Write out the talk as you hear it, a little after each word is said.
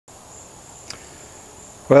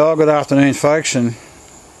Well, good afternoon folks, and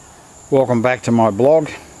welcome back to my blog.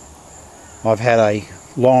 I've had a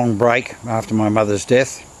long break after my mother's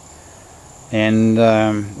death, and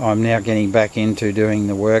I'm now getting back into doing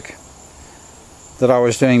the work that I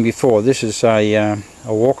was doing before. This is a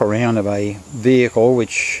walk around of a vehicle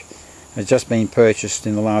which has just been purchased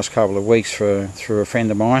in the last couple of weeks through a friend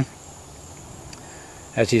of mine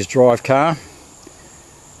as his drive car.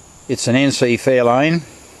 It's an NC Fairlane,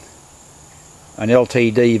 an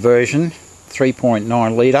LTD version,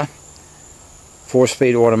 3.9 litre,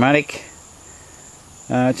 4-speed automatic.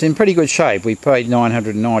 It's in pretty good shape. We paid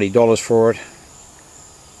 $990 for it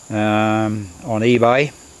on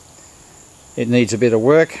eBay. It needs a bit of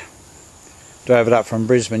work. Drove it up from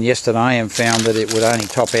Brisbane yesterday and found that it would only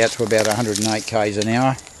top out to about 108 k's an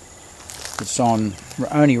hour. It's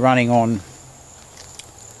only running on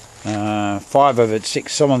 5 of its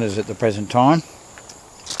 6 cylinders at the present time.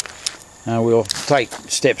 We'll take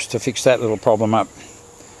steps to fix that little problem up.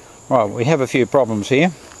 Right, we have a few problems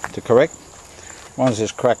here to correct. One's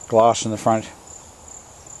this cracked glass in the front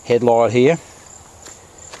headlight here.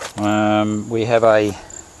 We have a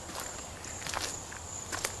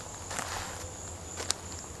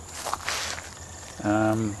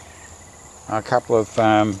couple of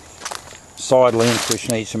side lamps which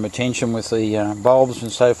need some attention with the bulbs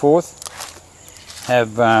and so forth.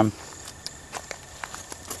 Have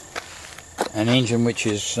an engine which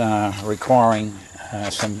is requiring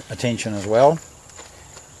some attention as well.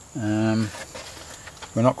 We're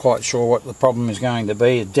not quite sure what the problem is going to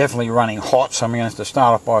be. It's definitely running hot, so I'm going to have to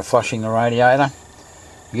start off by flushing the radiator.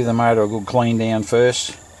 Give the motor a good clean down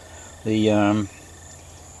first. The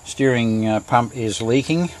steering pump is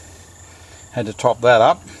leaking. Had to top that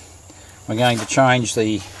up. We're going to change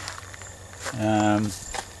the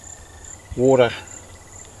water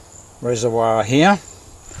reservoir here.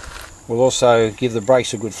 We'll also give the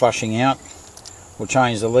brakes a good flushing out. We'll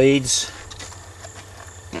change the leads.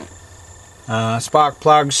 Spark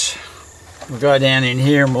plugs. We'll go down in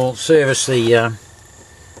here and we'll service the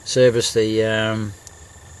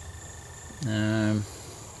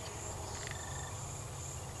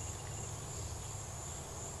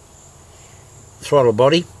throttle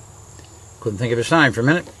body. Couldn't think of its name for a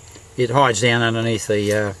minute. It hides down underneath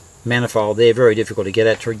the manifold there. Very difficult to get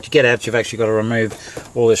at. To get at, you've actually got to remove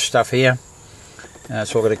all this stuff here.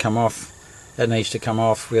 It's all got to come off. That needs to come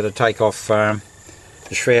off. We've got to take off the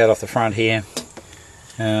shroud off the front here,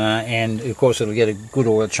 and of course it'll get a good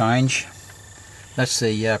oil change. That's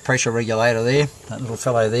the pressure regulator there, that little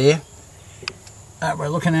fellow there. We're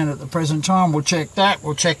looking at it at the present time. We'll check that.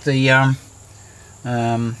 We'll check the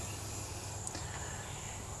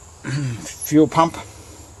fuel pump.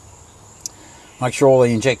 Make sure all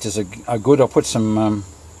the injectors are good. I'll put some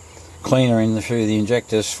cleaner in through the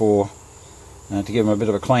injectors to give them a bit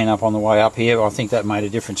of a clean up on the way up here. I think that made a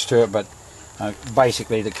difference to it, but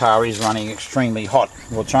basically the car is running extremely hot.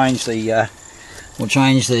 We'll change the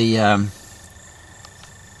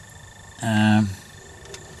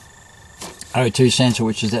O2 sensor,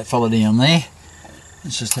 which is that fella down there.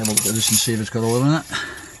 Let's just have a look at this and see if it's got oil in it.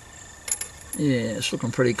 Yeah, it's looking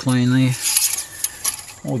pretty clean there.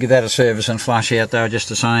 We'll give that a service and flush out though, just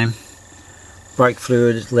the same. Brake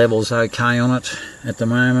fluid level's okay on it at the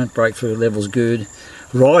moment. Brake fluid level's good.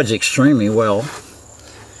 Rides extremely well.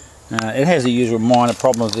 It has the usual minor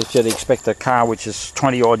problems that you'd expect a car which is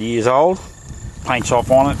 20 odd years old. Paint's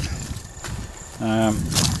off on it.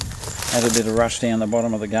 Had a bit of rust down the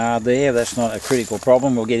bottom of the guard there. That's not a critical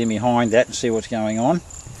problem. We'll get in behind that and see what's going on.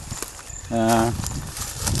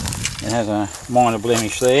 It has a minor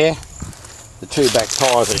blemish there. The 2 back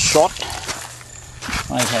tyres are shot.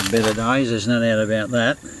 They've had better days, there's no doubt about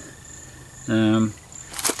that.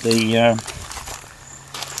 The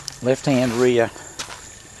left-hand rear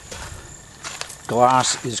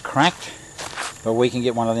glass is cracked, but we can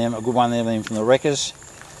get one of them, a good one of them from the wreckers.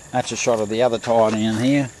 That's a shot of the other tyre down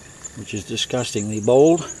here, which is disgustingly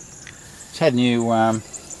bald. It's had new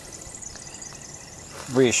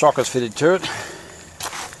rear shockers fitted to it.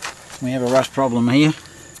 We have a rust problem here,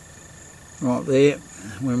 right there,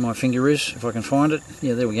 where my finger is, if I can find it.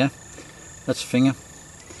 Yeah, there we go. That's the finger.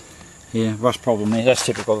 Yeah, rust problem there. That's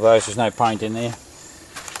typical of those. There's no paint in there.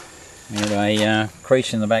 We have a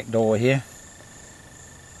crease in the back door here,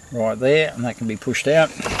 right there, and that can be pushed out.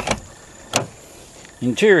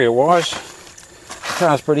 Interior wise, the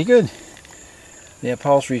car's pretty good. The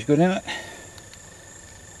upholstery's good in it.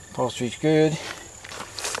 Upholstery's good.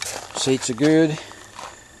 Seats are good.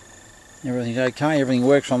 Everything's okay. Everything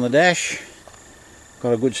works on the dash.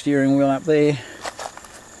 Got a good steering wheel up there.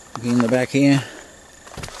 Looking in the back here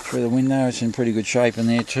through the window, it's in pretty good shape in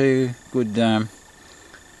there too. Good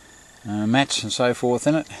mats and so forth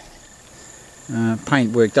in it.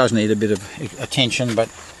 Paintwork does need a bit of attention, but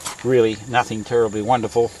really nothing terribly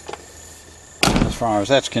wonderful as far as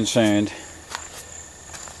that's concerned.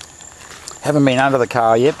 Haven't been under the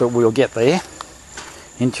car yet, but we'll get there.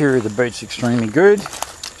 Interior of the boot's extremely good.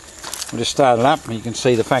 We'll just start it up and you can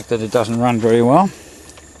see the fact that it doesn't run very well.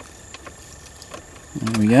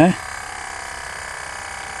 There we go.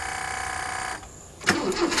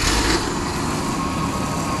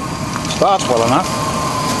 Starts well enough,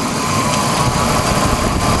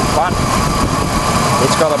 but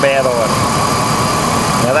it's got a bad oil.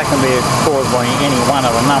 Now that can be caused by any one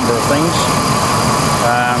of a number of things,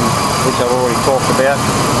 which I've already talked about.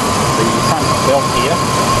 The front belt here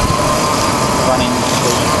running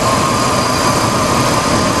the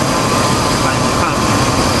pump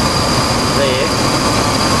there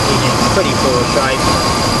is in pretty poor shape,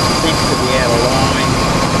 seems to be out of line.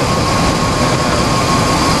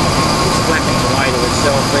 It's flapping away to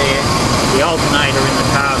itself there. The alternator in the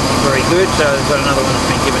car is not very good, so we've got another one that's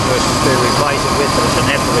been given to us to replace it with, but it's an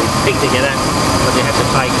absolute pig to get at, but you have to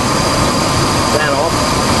take that off,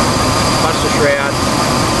 plus the shroud,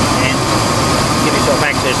 and give yourself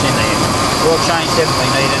access in there. Oil change definitely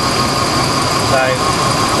needed. So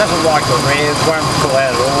doesn't like the rev, won't pull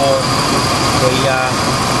out at all. The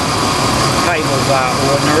cables are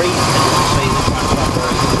ordinary, as you can see this one's not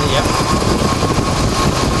very good here.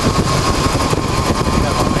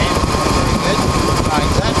 That one there, not very good.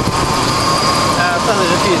 Change that. So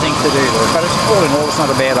there's a few things to do to it, but it's all in all it's not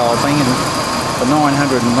a bad old thing, and for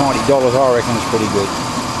 $990 I reckon it's pretty good.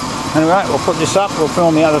 Anyway, we'll put this up, we'll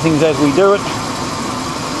film the other things as we do it.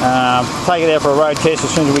 Take it out for a road test as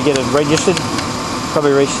soon as we get it registered.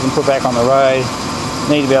 Probably registered and put back on the road.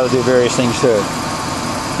 Need to be able to do various things too.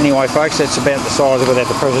 Anyway folks, that's about the size of it at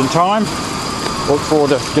the present time. Look forward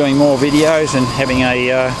to doing more videos and having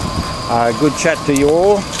a good chat to you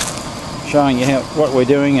all, showing you what we're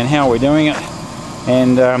doing and how we're doing it.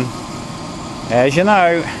 And as you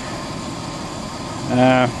know,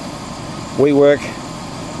 we work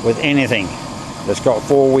with anything that's got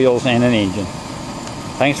 4 wheels and an engine.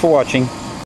 Thanks for watching.